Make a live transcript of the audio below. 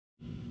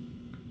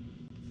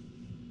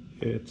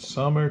It's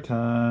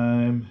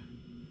summertime,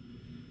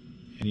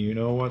 and you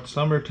know what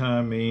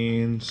summertime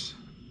means.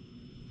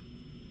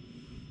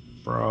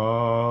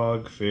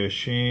 Frog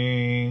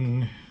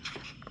fishing.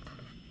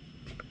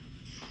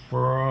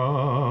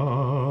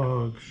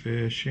 Frog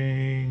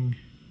fishing.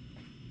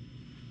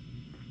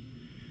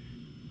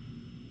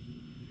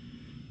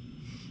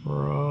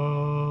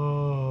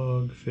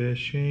 Frog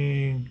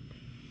fishing.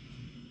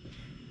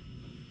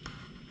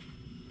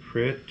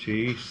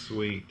 Pretty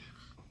sweet.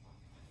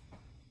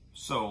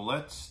 So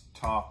let's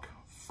talk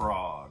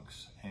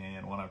frogs.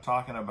 And when I'm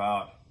talking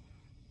about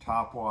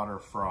topwater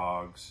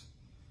frogs,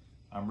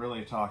 I'm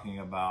really talking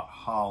about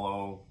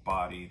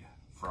hollow-bodied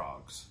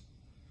frogs.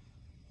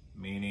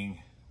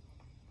 Meaning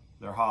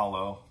they're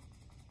hollow,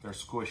 they're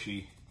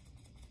squishy,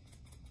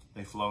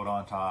 they float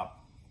on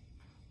top.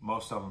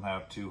 Most of them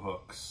have two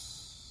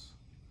hooks,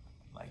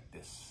 like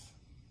this,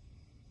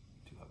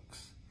 two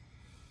hooks.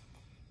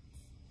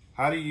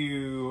 How do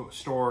you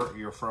store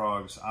your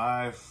frogs?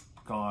 I've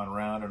gone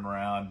round and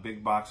round,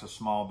 big boxes,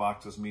 small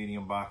boxes,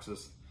 medium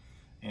boxes.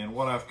 And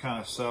what I've kind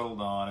of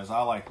settled on is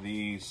I like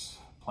these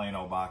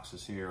Plano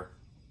boxes here.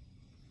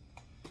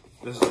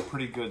 This is a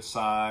pretty good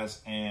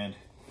size, and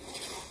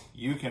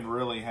you can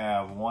really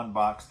have one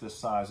box this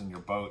size in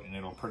your boat and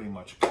it'll pretty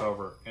much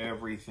cover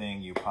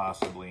everything you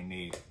possibly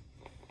need.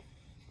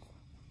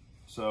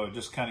 So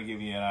just kind of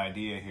give you an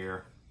idea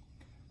here.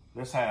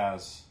 This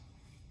has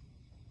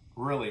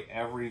really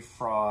every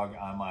frog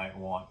I might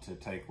want to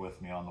take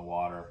with me on the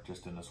water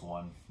just in this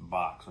one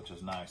box, which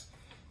is nice.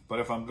 But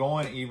if I'm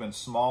going even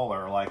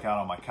smaller, like out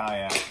on my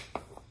kayak,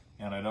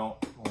 and I know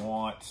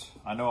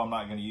I'm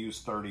not going to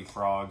use 30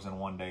 frogs in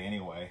one day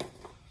anyway,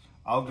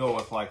 I'll go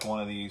with like one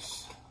of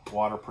these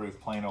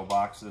waterproof Plano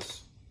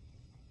boxes.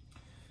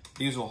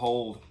 These will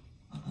hold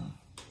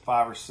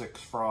 5 or 6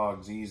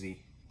 frogs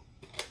easy,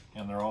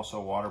 and they're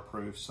also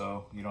waterproof,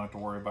 so you don't have to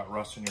worry about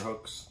rusting your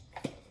hooks.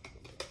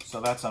 So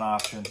that's an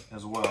option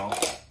as well.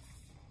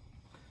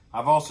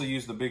 I've also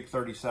used the big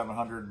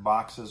 3700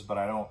 boxes, but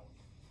I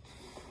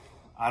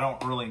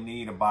don't really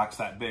need a box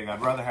that big.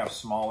 I'd rather have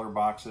smaller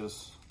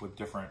boxes with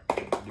different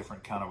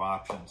kind of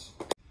options.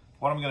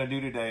 What I'm going to do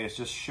today is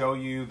just show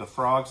you the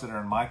frogs that are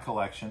in my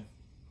collection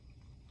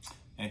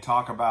and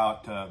talk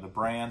about the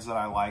brands that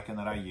I like and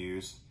that I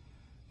use.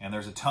 And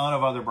there's a ton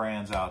of other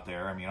brands out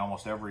there. I mean,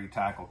 almost every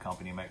tackle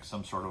company makes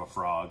some sort of a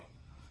frog.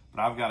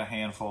 But I've got a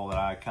handful that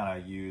I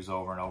kind of use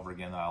over and over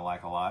again that I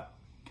like a lot.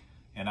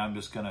 And I'm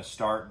just going to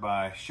start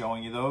by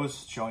showing you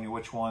those, showing you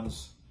which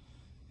ones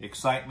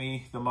excite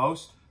me the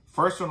most.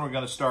 First one we're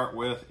going to start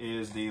with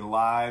is the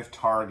Live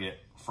Target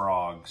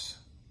frogs.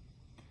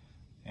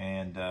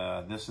 And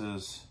this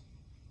is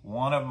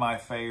one of my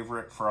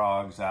favorite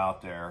frogs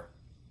out there.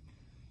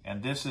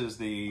 And this is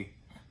the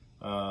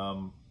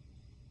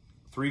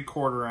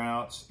 3/4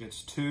 ounce.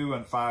 It's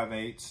 2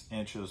 5/8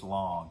 inches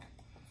long.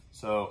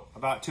 So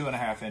about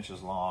 2.5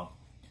 inches long.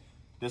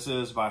 This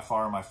is by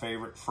far my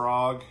favorite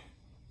frog,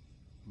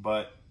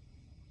 but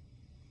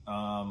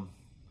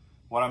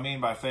what I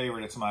mean by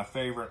favorite, it's my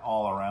favorite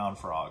all-around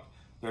frog.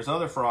 There's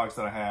other frogs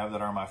that I have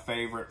that are my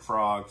favorite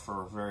frog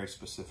for very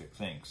specific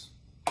things.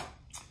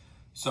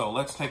 So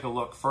let's take a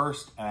look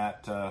first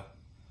at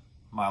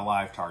my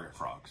Live Target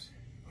frogs.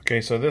 Okay,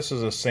 so this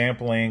is a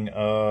sampling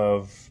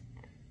of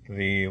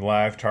the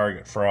Live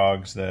Target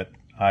frogs that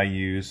I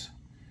use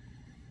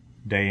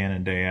day in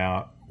and day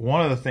out.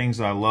 One of the things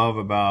I love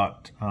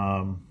about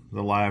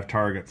the Live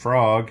Target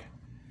frog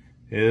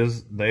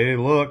is they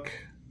look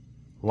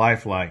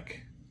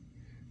lifelike.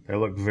 They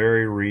look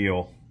very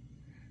real.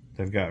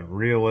 They've got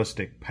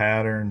realistic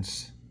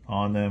patterns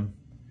on them.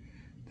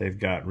 They've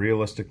got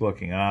realistic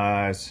looking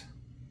eyes.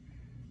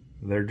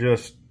 They're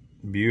just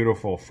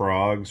beautiful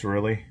frogs,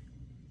 really.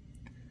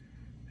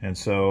 And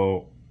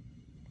so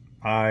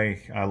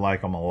I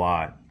like them a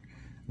lot.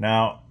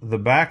 Now, the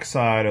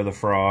backside of the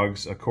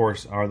frogs, of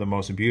course, are the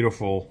most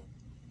beautiful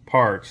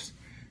parts.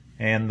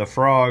 And the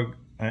frog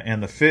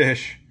and the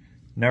fish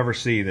never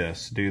see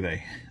this, do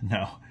they?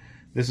 No.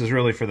 This is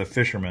really for the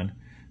fishermen.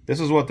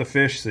 This is what the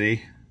fish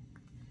see.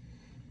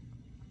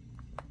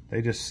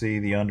 They just see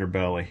the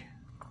underbelly.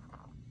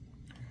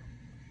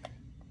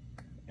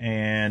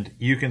 And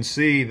you can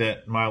see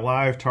that my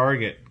Live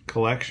Target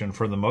collection,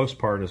 for the most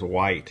part, is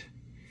white.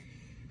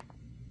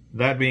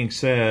 That being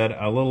said,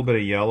 a little bit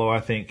of yellow I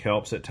think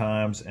helps at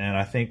times, and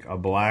I think a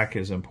black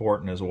is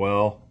important as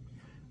well.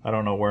 I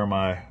don't know where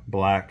my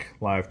black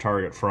Live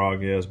Target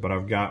frog is, but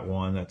I've got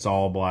one that's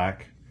all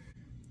black.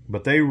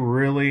 But they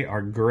really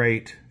are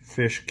great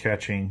fish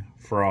catching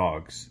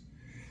frogs.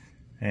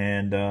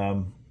 And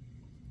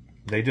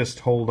they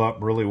just hold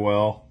up really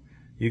well.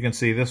 You can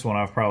see this one,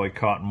 I've probably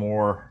caught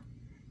more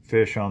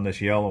fish on this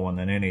yellow one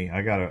than any.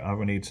 I'm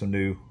gonna need some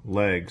new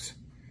legs.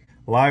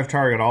 Live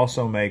Target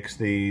also makes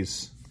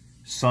these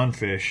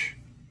sunfish,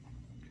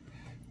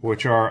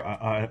 which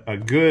are a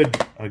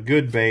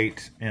good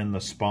bait in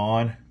the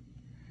spawn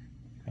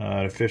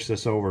to fish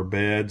this over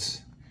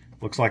beds.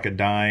 Looks like a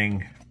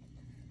dying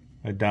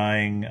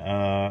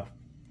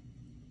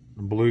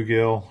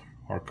bluegill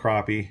or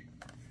crappie,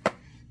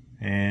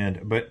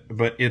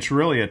 but it's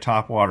really a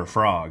topwater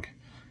frog.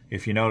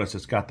 If you notice,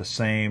 it's got the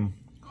same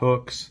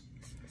hooks.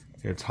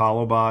 It's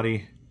hollow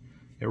body.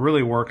 It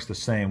really works the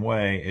same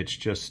way. It's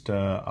just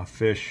a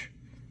fish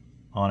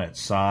on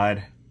its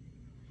side,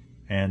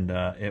 and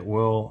it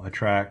will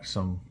attract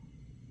some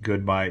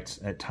good bites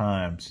at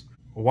times.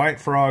 White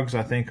frogs,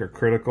 I think, are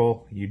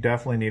critical. You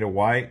definitely need a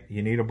white,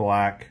 you need a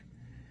black,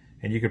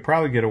 and you could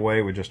probably get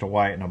away with just a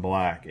white and a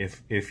black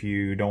if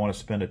you don't want to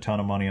spend a ton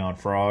of money on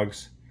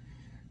frogs.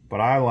 But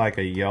I like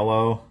a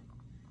yellow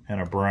and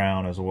a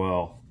brown as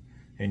well.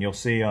 And you'll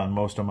see on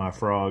most of my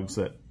frogs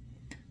that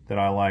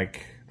I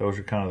like, those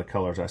are kind of the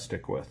colors I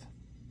stick with.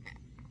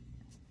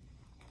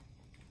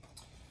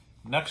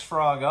 Next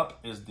frog up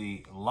is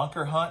the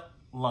Lunkerhunt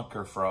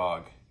Lunker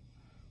Frog.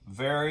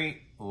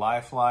 Very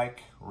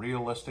lifelike,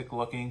 realistic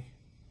looking.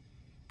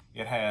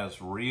 It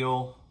has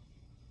real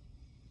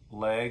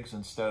legs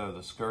instead of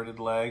the skirted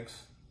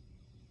legs.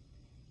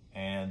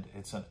 And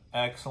it's an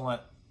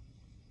excellent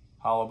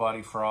hollow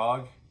body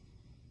frog.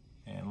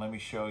 And let me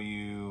show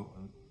you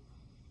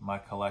my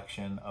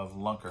collection of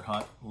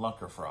Lunkerhunt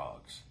Lunker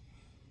frogs.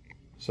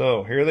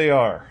 So here they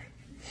are.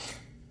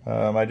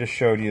 I just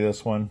showed you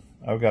this one.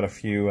 I've got a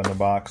few in the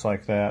box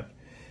like that.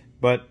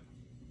 But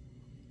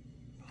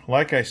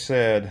like I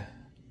said,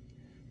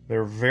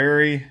 they're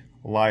very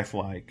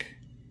lifelike.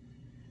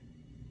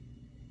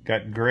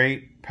 Got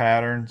great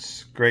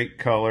patterns, great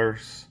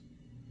colors,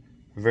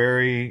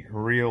 very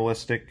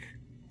realistic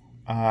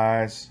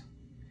eyes,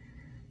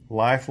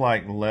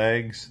 lifelike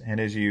legs, and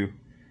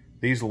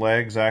these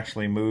legs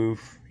actually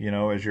move, you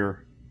know, as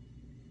you're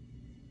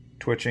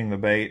twitching the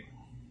bait.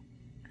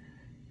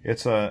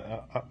 It's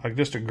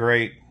just a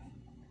great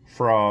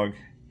frog.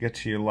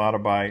 Gets you a lot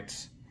of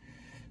bites.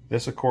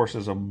 This, of course,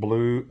 is a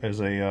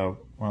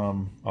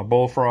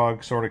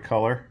bullfrog sort of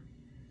color,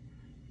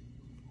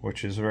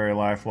 which is very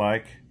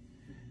lifelike.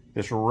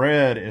 This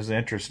red is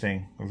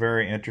interesting, a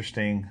very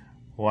interesting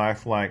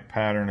lifelike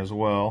pattern as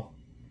well.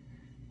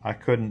 I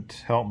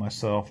couldn't help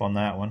myself on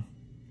that one.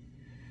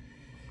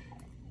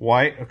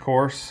 White, of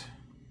course,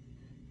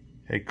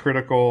 a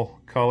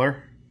critical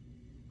color.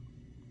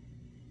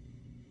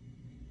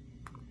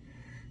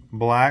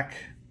 Black,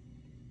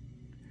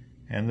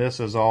 and this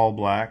is all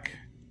black.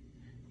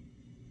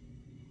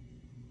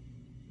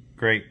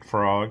 Great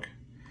frog.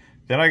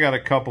 Then I got a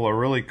couple of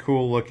really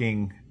cool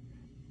looking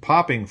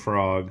popping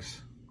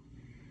frogs.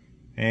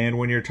 And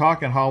when you're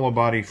talking hollow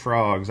body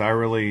frogs, I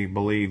really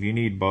believe you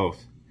need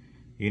both.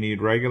 You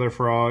need regular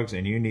frogs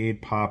and you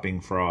need popping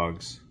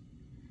frogs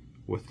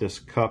with this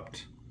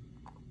cupped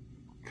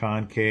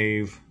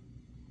concave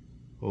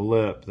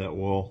lip that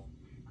will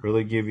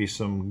really give you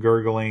some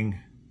gurgling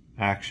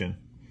action.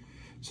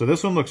 So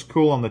this one looks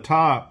cool on the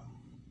top,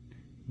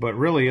 but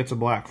really it's a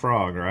black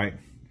frog, right?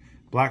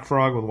 Black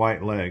frog with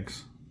white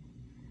legs.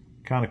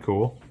 Kind of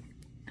cool.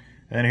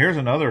 And here's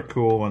another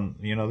cool one.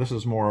 You know, this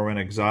is more of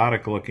an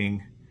exotic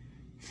looking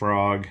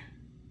frog.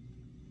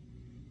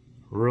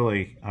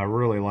 I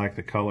really like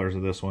the colors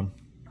of this one.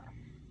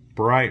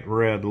 Bright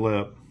red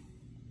lip,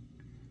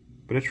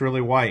 but it's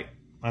really white.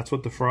 That's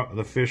what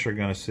the fish are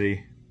going to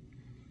see.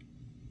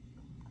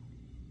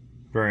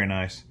 Very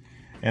nice.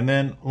 And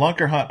then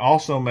Lunkerhunt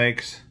also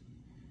makes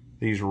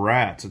these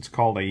rats. It's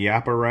called a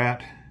Yappa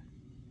rat.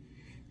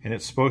 And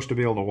it's supposed to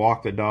be able to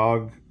walk the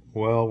dog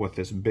well with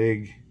this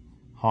big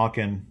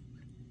honking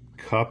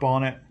cup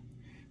on it.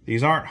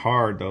 These aren't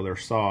hard though, they're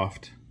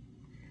soft.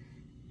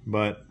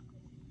 But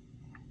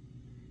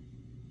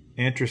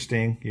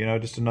interesting, you know,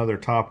 just another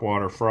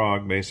topwater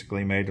frog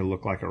basically made to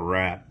look like a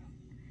rat.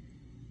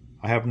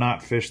 I have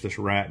not fished this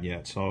rat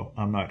yet, so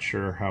I'm not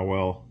sure how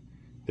well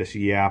this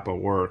Yappa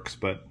works,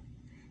 but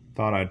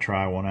thought I'd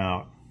try one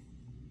out.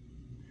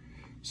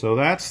 So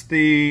that's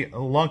the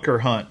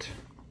Lunkerhunt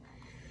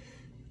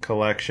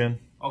collection.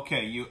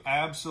 Okay, you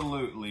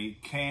absolutely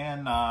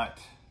cannot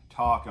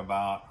talk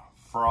about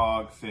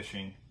frog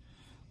fishing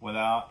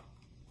without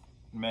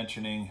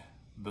mentioning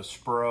the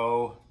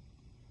Spro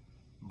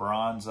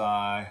Bronze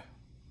Eye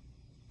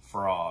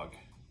frog.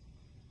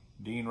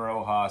 Dean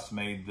Rojas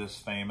made this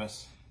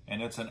famous,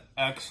 and it's an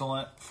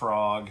excellent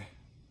frog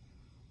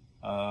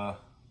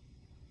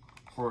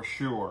for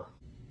sure.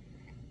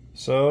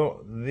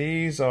 So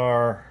these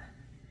are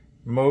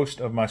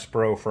most of my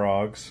Spro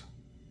frogs.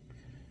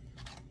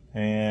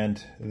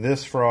 And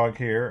this frog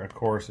here, of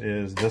course,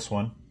 is this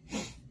one.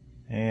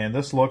 And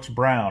this looks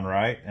brown,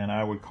 right? And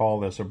I would call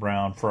this a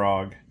brown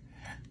frog.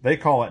 They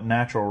call it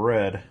natural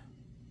red.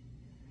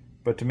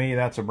 But to me,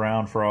 that's a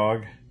brown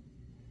frog.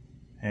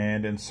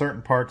 And in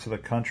certain parts of the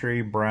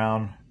country,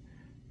 brown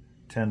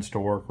tends to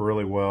work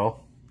really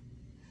well.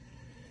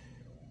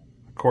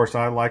 Of course,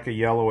 I like a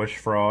yellowish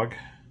frog.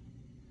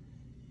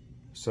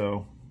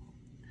 So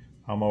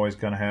I'm always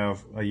going to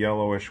have a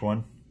yellowish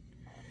one.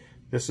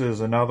 This is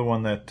another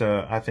one that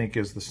I think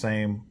is the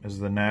same as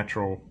the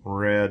natural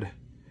red.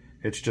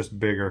 It's just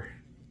bigger.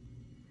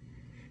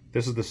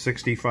 This is the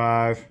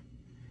 65,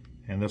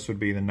 and this would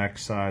be the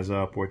next size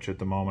up, which at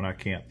the moment I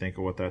can't think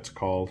of what that's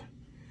called.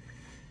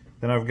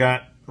 Then I've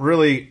got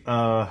really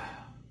kind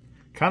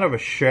kind of a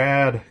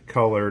shad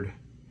colored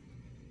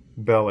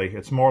belly.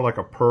 It's more like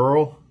a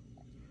pearl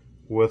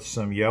with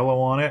some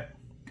yellow on it.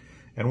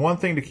 And one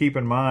thing to keep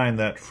in mind,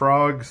 that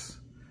frogs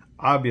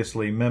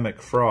obviously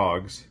mimic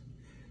frogs,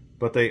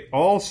 but they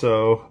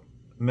also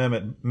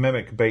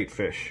mimic bait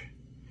fish,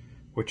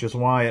 which is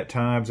why at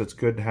times it's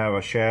good to have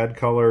a shad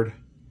colored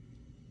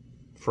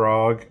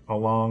frog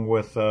along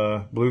with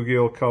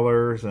bluegill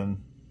colors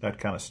and that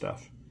kind of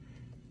stuff.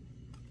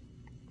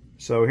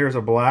 So here's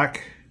a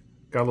black,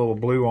 got a little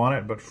blue on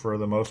it, but for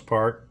the most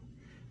part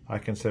I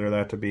consider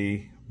that to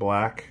be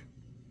black.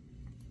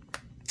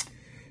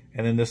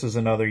 And then this is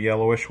another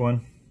yellowish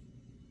one,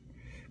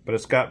 but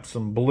it's got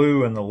some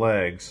blue in the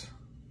legs.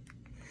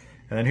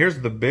 And then here's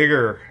the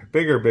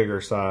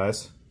bigger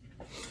size.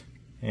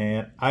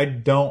 And I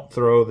don't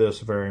throw this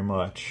very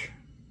much,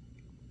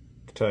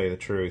 to tell you the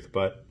truth,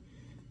 but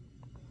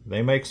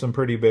they make some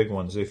pretty big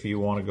ones if you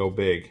want to go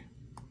big.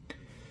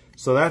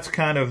 So that's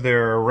kind of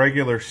their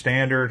regular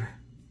standard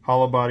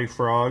hollow body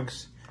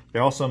frogs. They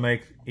also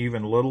make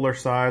even littler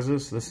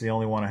sizes. This is the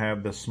only one I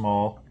have this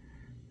small,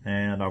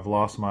 and I've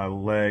lost my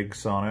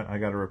legs on it. I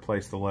got to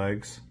replace the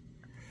legs.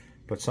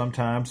 But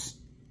sometimes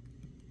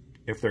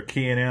if they're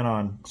keying in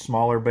on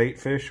smaller bait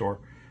fish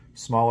or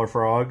smaller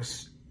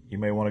frogs, you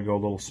may want to go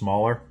a little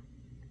smaller.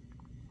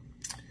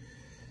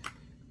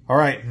 All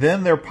right,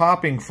 then they're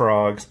popping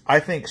frogs. I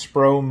think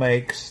Spro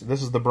makes,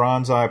 this is the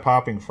bronze-eye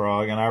popping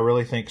frog, and I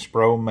really think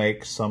Spro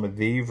makes some of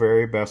the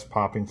very best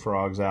popping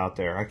frogs out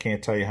there. I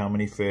can't tell you how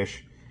many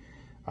fish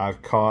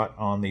I've caught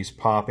on these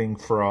popping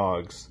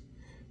frogs.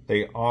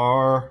 They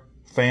are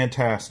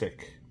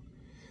fantastic.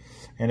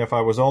 And if I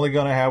was only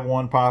going to have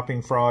one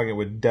popping frog, it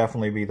would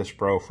definitely be the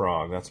Spro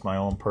frog. That's my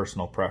own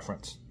personal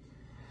preference.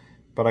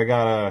 But I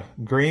got a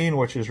green,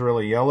 which is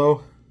really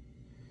yellow,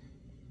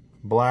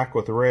 black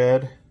with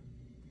red,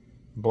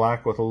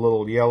 black with a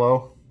little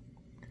yellow,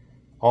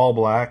 all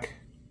black,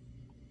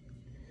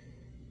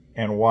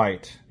 and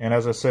white. And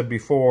as I said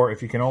before,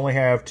 if you can only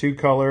have two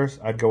colors,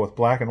 I'd go with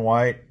black and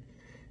white.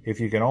 If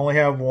you can only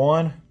have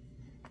one,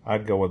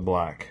 I'd go with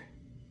black.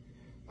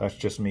 That's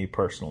just me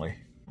personally.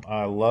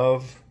 I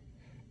love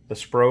the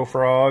Spro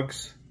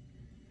frogs,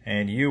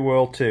 and you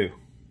will too.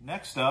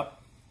 Next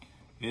up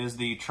is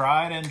the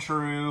tried and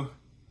true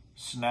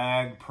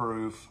snag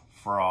proof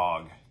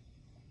frog.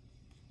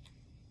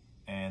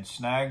 And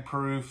snag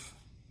proof,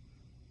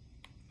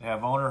 they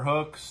have owner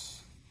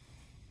hooks,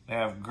 they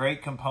have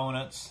great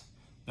components.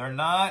 They're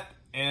not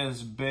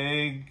as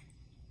big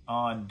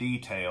on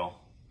detail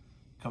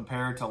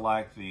compared to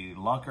like the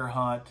Lunker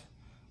Hunt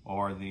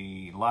or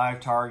the Live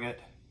Target,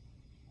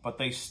 but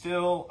they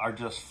still are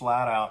just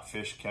flat out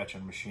fish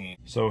catching machines.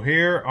 So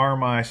here are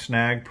my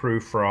snag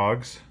proof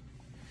frogs,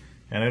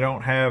 and I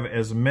don't have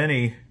as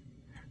many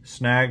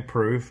snag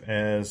proof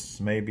as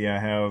maybe I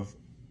have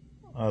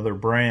other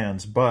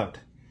brands, but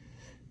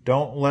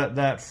don't let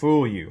that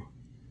fool you.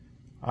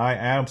 I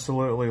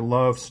absolutely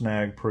love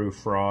snag proof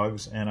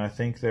frogs, and I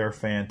think they're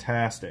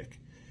fantastic.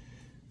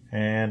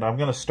 And I'm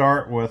going to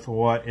start with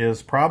what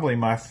is probably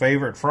my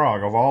favorite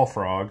frog of all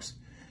frogs,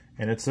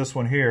 and it's this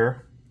one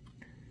here.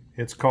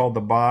 It's called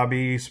the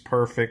Bobby's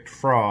Perfect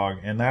Frog,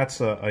 and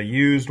that's a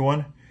used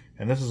one,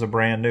 and this is a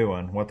brand new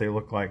one, what they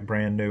look like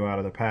brand new out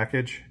of the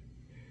package.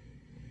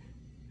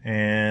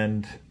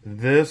 And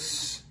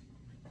this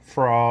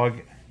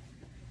frog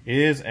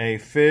is a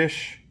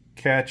fish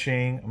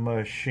catching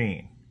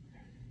machine.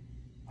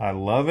 I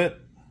love it.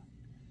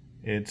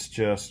 It's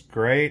just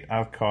great.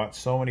 I've caught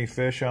so many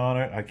fish on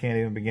it, I can't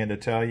even begin to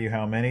tell you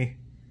how many.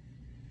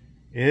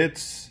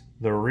 It's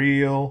the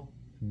real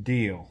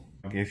deal.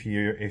 If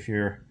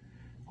you're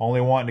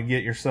only wanting to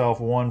get yourself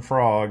one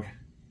frog,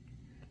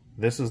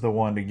 this is the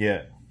one to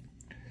get.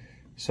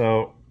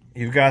 So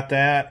you've got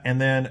that,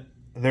 and then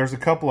there's a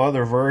couple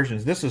other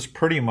versions. This is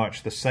pretty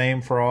much the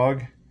same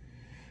frog,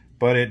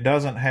 but it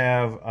doesn't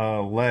have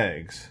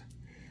legs.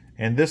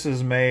 And this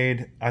is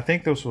made, I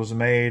think this was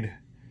made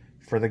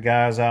for the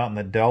guys out in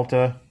the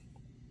Delta,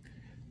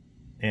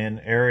 in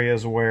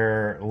areas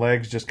where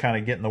legs just kind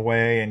of get in the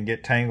way and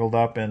get tangled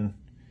up in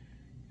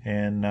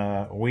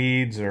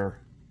weeds or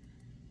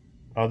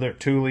other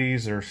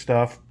tules or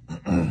stuff.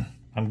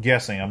 I'm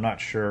guessing, I'm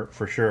not sure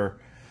for sure,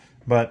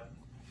 but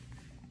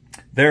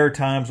there are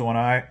times when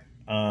I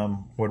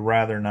would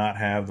rather not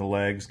have the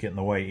legs get in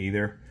the way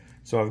either.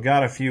 So I've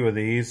got a few of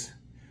these.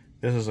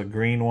 This is a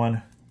green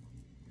one,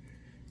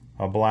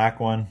 a black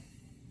one,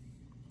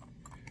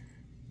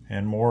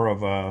 and more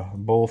of a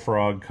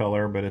bullfrog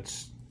color, but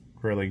it's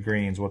really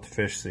green is what the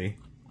fish see.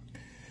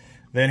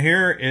 Then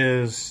here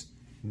is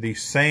the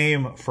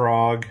same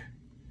frog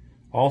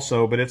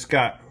also, but it's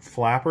got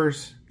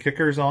flappers,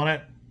 kickers on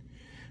it.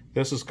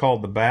 This is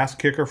called the Bass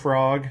Kicker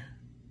Frog.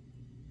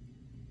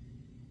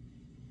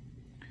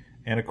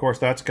 And of course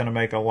that's going to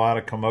make a lot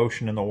of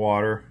commotion in the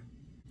water.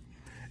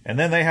 And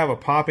then they have a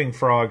popping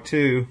frog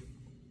too.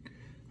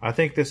 I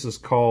think this is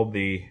called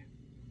the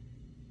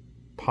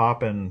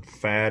Poppin'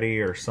 Fatty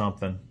or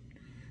something.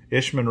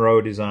 Ish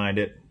Monroe designed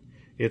it.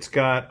 It's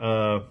got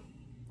a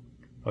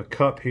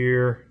cup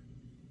here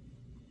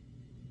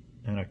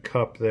and a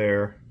cup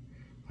there.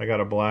 I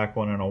got a black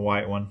one and a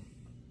white one.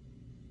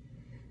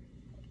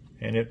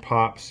 And it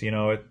pops, you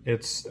know,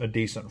 it's a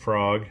decent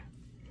frog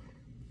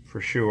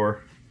for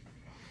sure.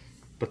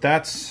 But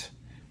that's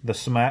the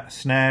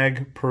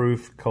Snag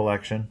Proof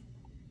collection.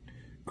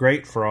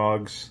 Great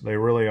frogs, they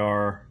really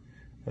are.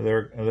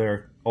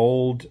 They're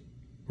old,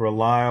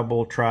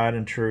 reliable, tried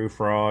and true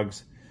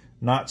frogs.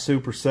 Not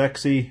super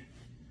sexy.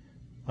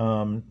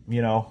 You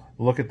know,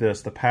 look at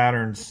this, the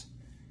patterns.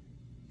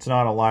 It's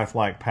not a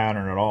lifelike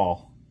pattern at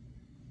all,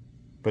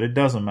 but it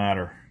doesn't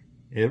matter.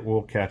 It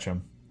will catch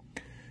them.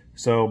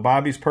 So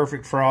Bobby's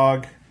Perfect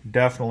Frog,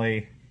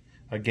 definitely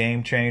a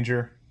game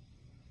changer.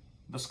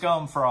 The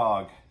Scum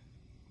Frog.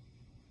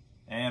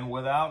 And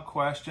without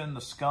question,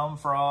 the Scum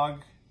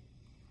Frog,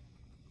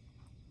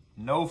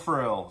 no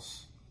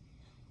frills,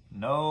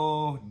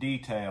 no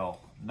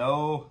detail,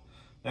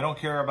 they don't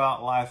care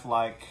about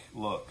lifelike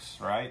looks,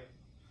 right?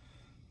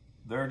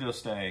 They're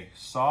just a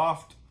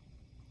soft,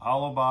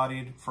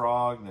 hollow-bodied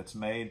frog that's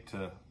made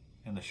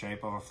in the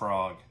shape of a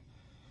frog.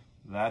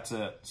 That's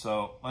it.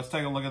 So let's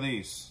take a look at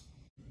these.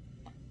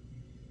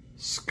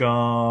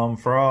 Scum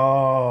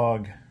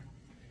Frog.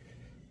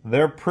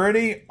 They're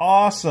pretty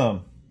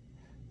awesome.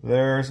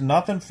 There's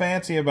nothing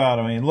fancy about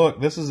them. I mean,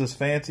 look, this is as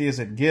fancy as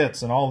it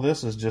gets, and all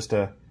this is just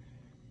a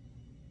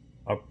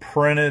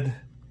printed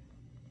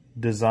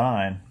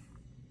design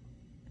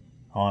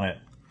on it.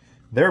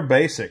 They're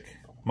basic,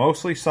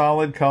 mostly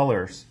solid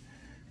colors.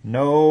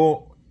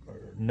 No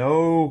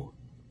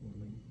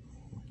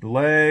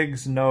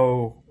legs,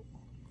 no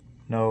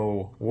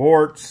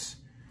warts,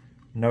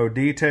 no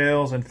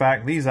details. In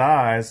fact, these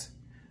eyes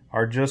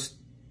are just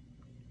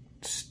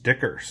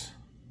stickers.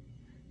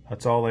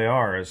 That's all they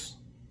are, is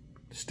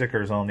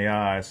stickers on the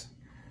eyes.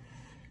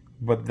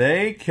 But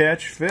they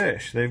catch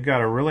fish. They've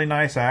got a really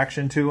nice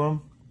action to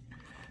them.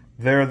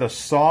 They're the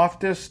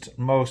softest,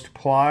 most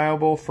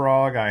pliable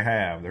frog I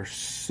have. They're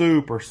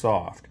super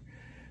soft.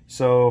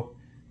 So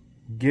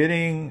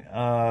getting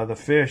the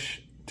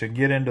fish to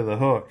get into the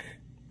hook,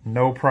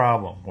 no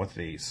problem with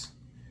these.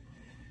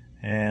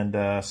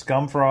 And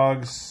Scum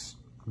Frogs,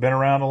 been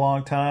around a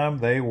long time,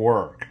 they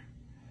work.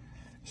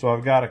 So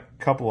I've got a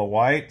couple of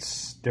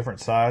whites,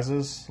 different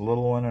sizes, a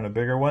little one and a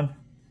bigger one.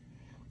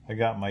 I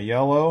got my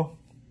yellow,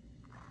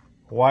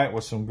 white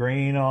with some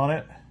green on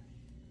it,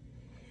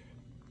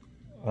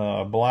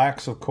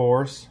 blacks of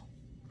course,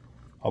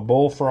 a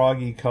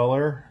bullfroggy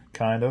color,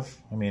 kind of.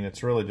 I mean,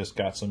 it's really just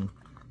got some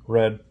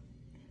red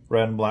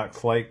and black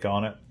flake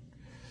on it.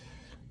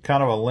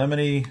 Kind of a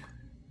lemony,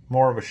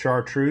 more of a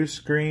chartreuse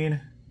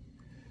green,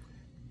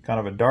 kind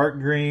of a dark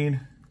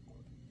green.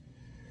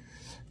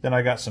 Then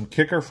I got some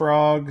kicker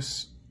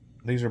frogs.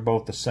 These are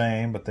both the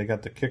same, but they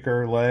got the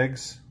kicker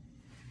legs.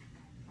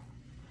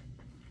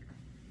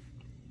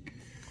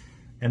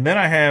 And then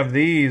I have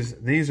these.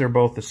 These are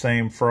both the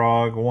same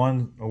frog.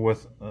 One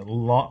with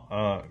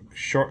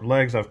short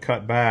legs I've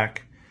cut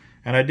back.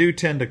 And I do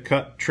tend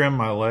to trim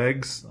my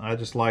legs. I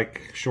just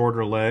like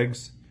shorter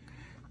legs.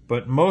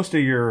 But most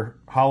of your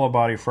hollow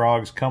body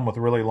frogs come with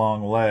really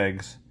long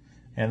legs.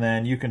 And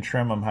then you can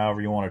trim them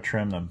however you want to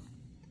trim them.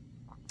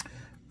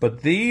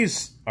 But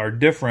these are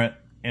different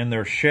in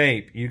their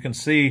shape. You can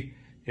see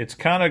it's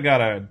kind of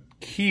got a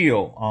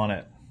keel on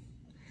it.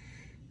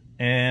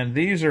 And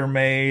these are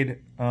made,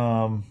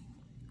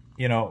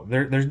 you know,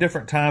 there's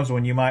different times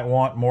when you might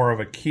want more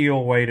of a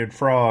keel-weighted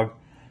frog.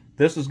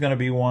 This is going to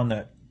be one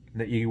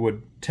that you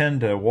would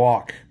tend to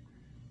walk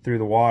through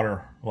the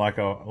water like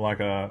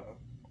a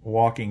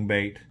walking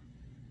bait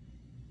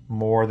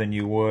more than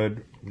you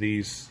would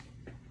these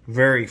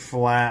very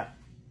flat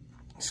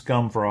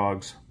Scum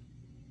Frogs.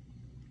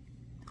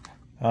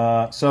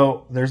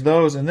 So there's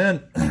those, and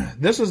then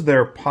this is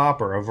their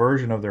popper, a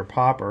version of their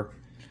popper.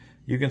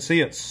 You can see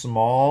it's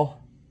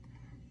small.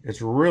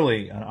 It's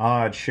really an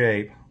odd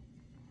shape.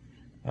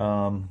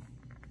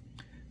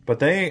 But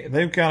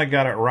they've kind of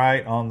got it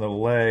right on the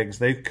legs.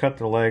 They've cut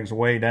the legs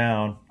way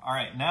down. All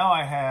right, now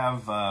I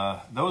have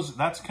those.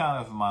 That's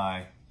kind of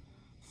my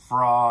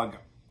frog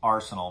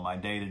arsenal, my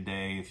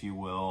day-to-day, if you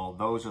will.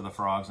 Those are the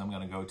frogs I'm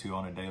going to go to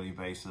on a daily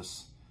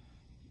basis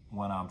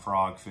when I'm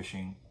frog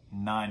fishing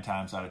 9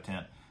 times out of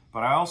 10.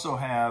 But I also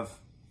have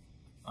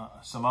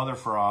some other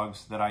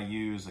frogs that I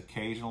use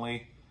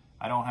occasionally.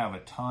 I don't have a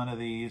ton of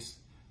these,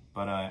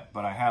 but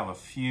I have a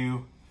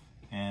few,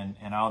 and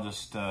I'll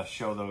just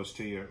show those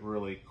to you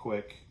really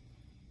quick.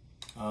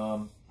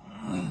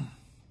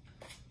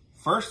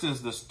 First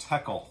is this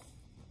Teckle,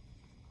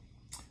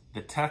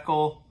 the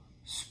Teckle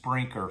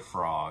Sprinker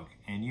frog,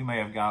 and you may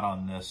have got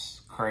on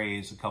this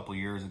craze a couple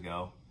years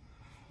ago.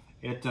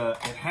 It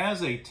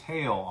has a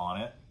tail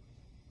on it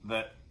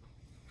that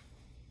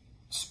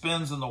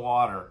spins in the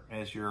water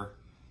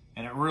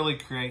and it really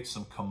creates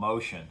some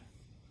commotion.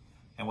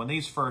 And when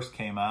these first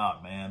came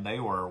out, man, they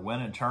were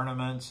winning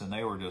tournaments, and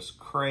they were just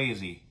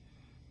crazy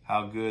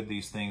how good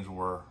these things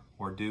were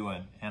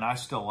doing. And I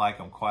still like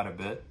them quite a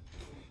bit,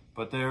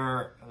 but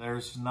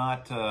there's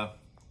not.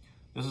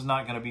 This is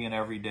not going to be an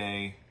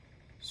everyday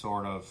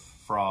sort of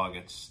frog.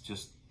 It's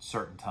just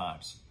certain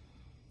times.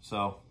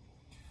 So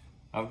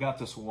I've got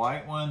this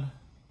white one,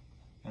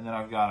 and then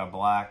I've got a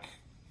black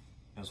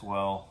as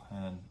well,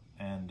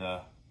 and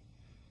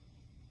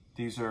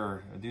these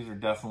are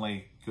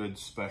definitely good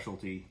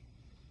specialty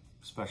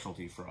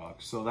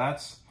frogs. So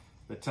that's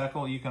the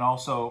Teckle. You can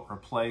also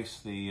replace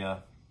the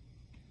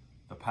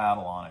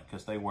paddle on it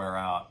because they wear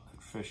out.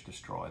 Fish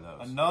destroy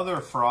those.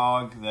 Another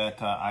frog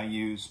that I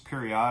use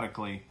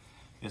periodically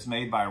is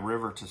made by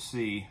River to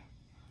Sea,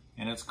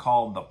 and it's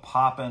called the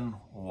Poppin'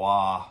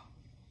 Wah.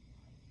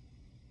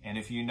 And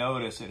if you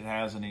notice, it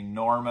has an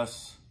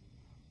enormous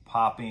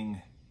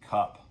popping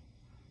cup.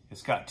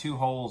 It's got 2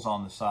 holes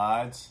on the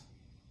sides.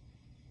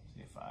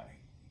 See if I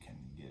can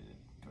get it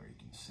where you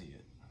can see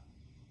it.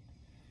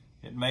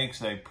 It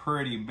makes a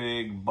pretty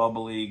big,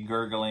 bubbly,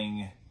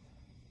 gurgling,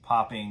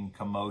 popping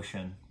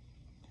commotion.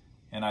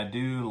 And I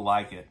do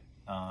like it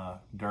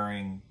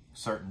during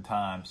certain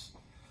times.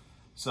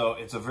 So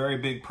it's a very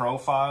big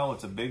profile.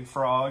 It's a big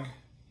frog,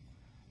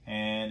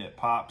 and it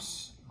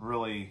pops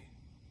really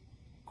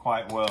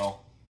quite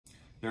well.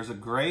 There's a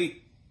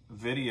great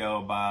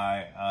video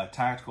by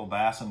Tactical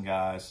Bassin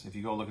guys, if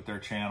you go look at their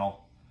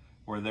channel,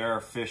 where they're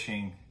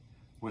fishing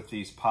with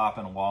these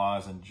Poppin'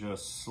 Wahs and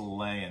just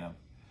slaying them.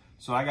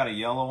 So I got a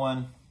yellow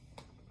one,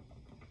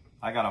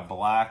 I got a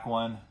black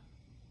one,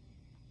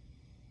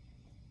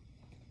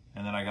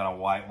 and then I got a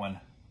white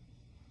one.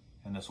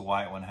 And this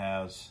white one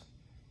has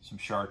some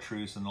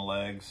chartreuse in the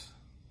legs.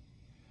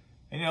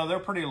 And you know, they're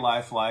pretty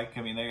lifelike.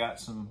 I mean, they got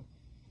some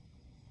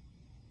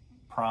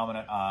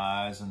prominent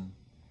eyes and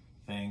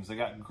things. They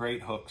got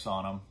great hooks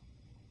on them.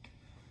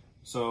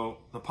 So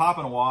the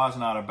Poppin' Wah is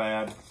not a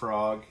bad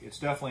frog. It's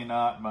definitely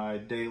not my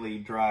daily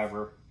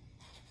driver,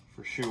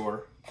 for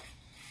sure.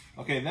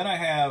 Okay, then I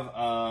have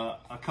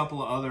a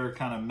couple of other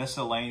kind of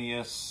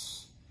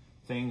miscellaneous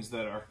things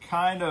that are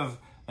kind of,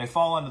 they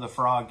fall into the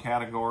frog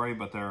category,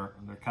 but they're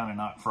kind of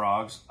not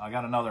frogs. I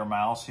got another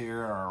mouse here,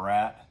 or a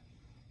rat.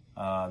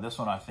 This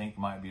one I think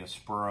might be a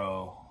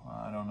Spro.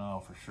 I don't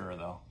know for sure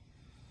though.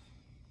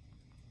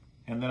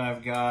 And then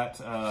I've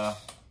got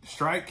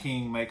Strike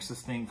King makes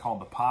this thing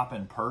called the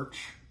Poppin'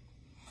 Perch.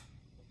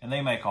 And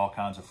they make all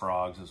kinds of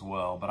frogs as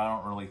well, but I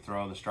don't really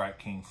throw the Strike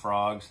King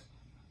frogs.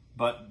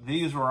 But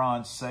these were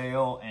on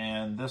sale,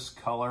 and this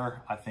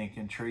color I think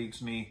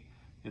intrigues me.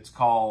 It's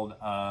called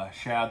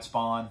shad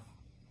spawn.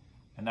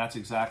 And that's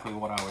exactly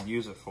what I would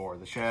use it for,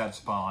 the shad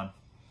spawn.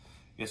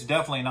 It's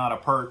definitely not a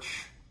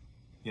perch,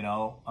 you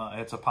know,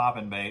 it's a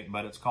poppin' bait,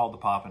 but it's called the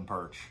Poppin'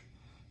 Perch.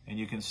 And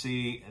you can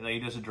see they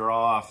just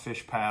draw a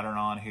fish pattern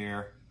on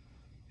here.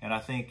 And I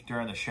think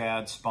during the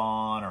shad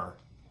spawn or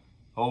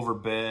over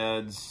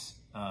beds,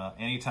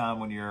 anytime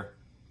when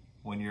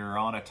you're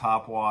on a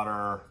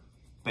topwater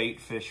bait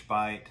fish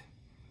bite,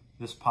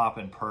 this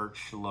Poppin'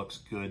 Perch looks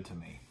good to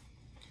me.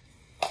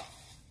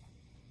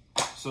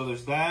 So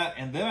there's that,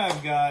 and then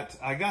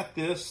I got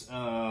this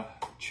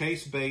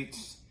Chase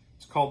Baits.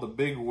 It's called the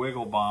Big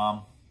Wiggle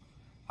Bomb.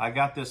 I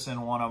got this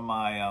in one of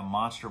my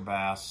Monster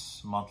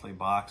Bass monthly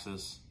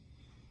boxes,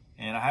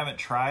 and I haven't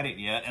tried it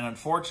yet. And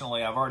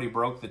unfortunately, I've already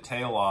broke the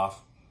tail off.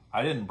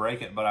 I didn't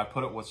break it, but I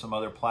put it with some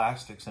other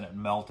plastics and it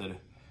melted.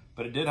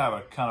 But it did have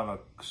a kind of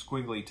a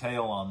squiggly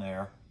tail on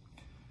there,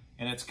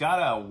 and it's got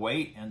a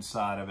weight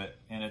inside of it,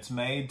 and it's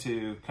made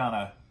to kind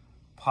of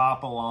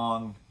pop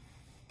along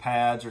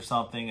pads or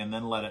something and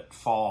then let it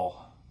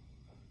fall.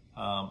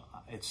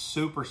 It's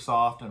super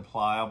soft and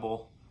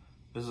pliable.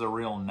 This is a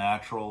real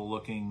natural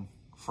looking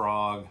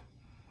frog.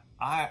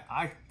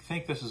 I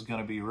think this is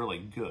going to be really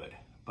good,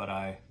 but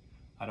I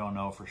don't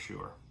know for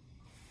sure.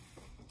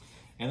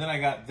 And then I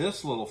got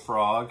this little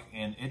frog,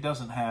 and it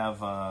doesn't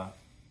have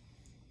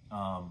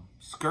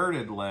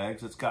skirted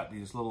legs. It's got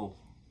these little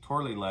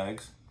twirly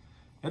legs.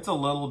 It's a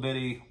little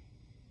bitty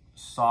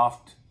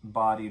soft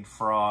bodied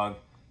frog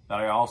that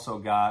I also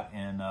got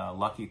in a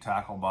Lucky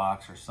Tackle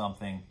box or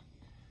something.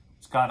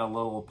 It's got a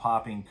little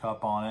popping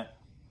cup on it,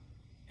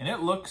 and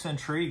it looks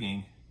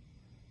intriguing,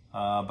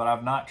 but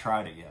I've not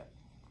tried it yet.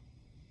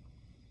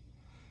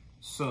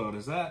 So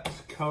does that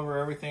cover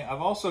everything? I've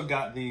also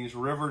got these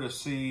River to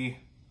Sea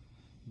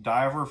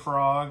diver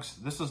frogs.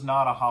 This is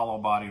not a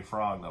hollow-bodied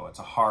frog though, it's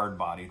a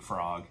hard-bodied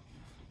frog.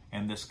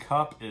 And this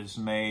cup is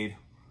made,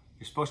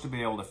 you're supposed to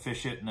be able to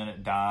fish it and then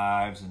it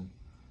dives, and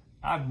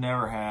I've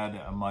never had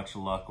much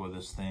luck with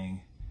this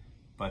thing,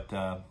 but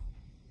I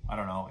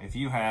don't know. If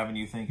you have and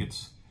you think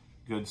it's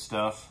good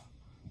stuff,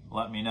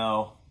 let me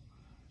know.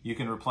 You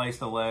can replace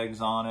the legs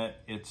on it.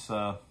 It's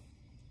got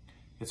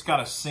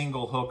a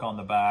single hook on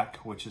the back,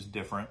 which is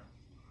different.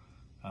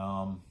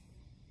 I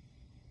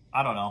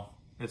don't know.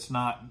 It's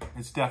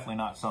definitely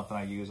not something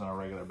I use on a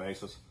regular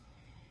basis.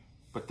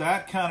 But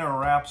that kind of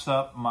wraps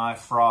up my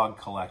frog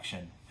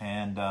collection.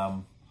 And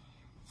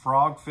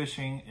frog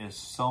fishing is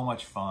so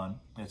much fun.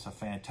 It's a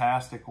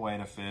fantastic way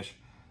to fish.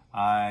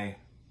 I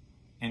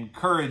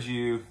encourage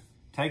you,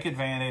 take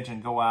advantage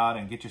and go out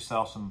and get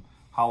yourself some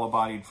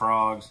hollow-bodied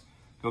frogs.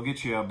 Go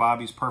get you a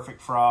Bobby's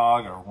Perfect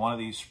Frog or one of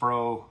these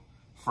Spro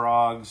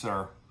frogs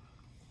or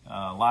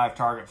live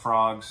target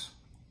frogs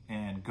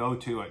and go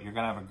to it. You're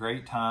going to have a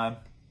great time.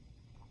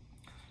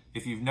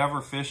 If you've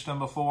never fished them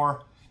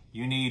before,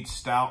 you need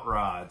stout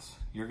rods.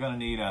 You're going to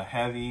need a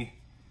heavy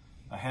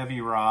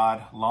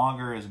rod.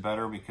 Longer is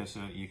better because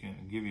you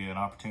can give you an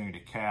opportunity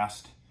to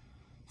cast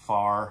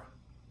far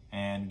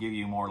and give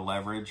you more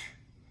leverage.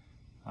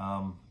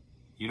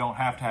 You don't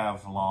have to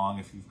have long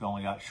if you've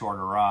only got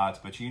shorter rods,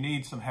 but you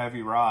need some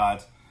heavy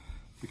rods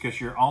because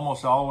you're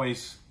almost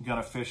always going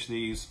to fish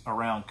these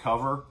around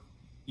cover.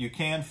 You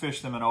can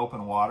fish them in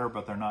open water,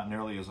 but they're not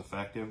nearly as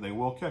effective. They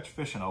will catch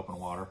fish in open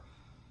water,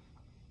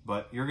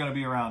 but you're going to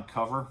be around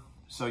cover.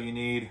 So you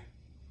need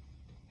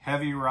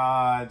heavy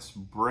rods,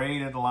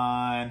 braided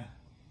line.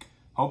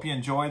 Hope you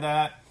enjoy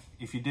that.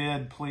 If you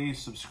did, please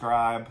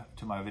subscribe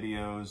to my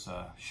videos,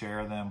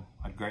 share them.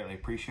 I'd greatly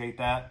appreciate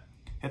that.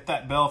 Hit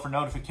that bell for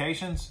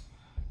notifications.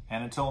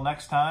 And until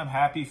next time,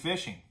 happy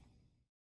fishing.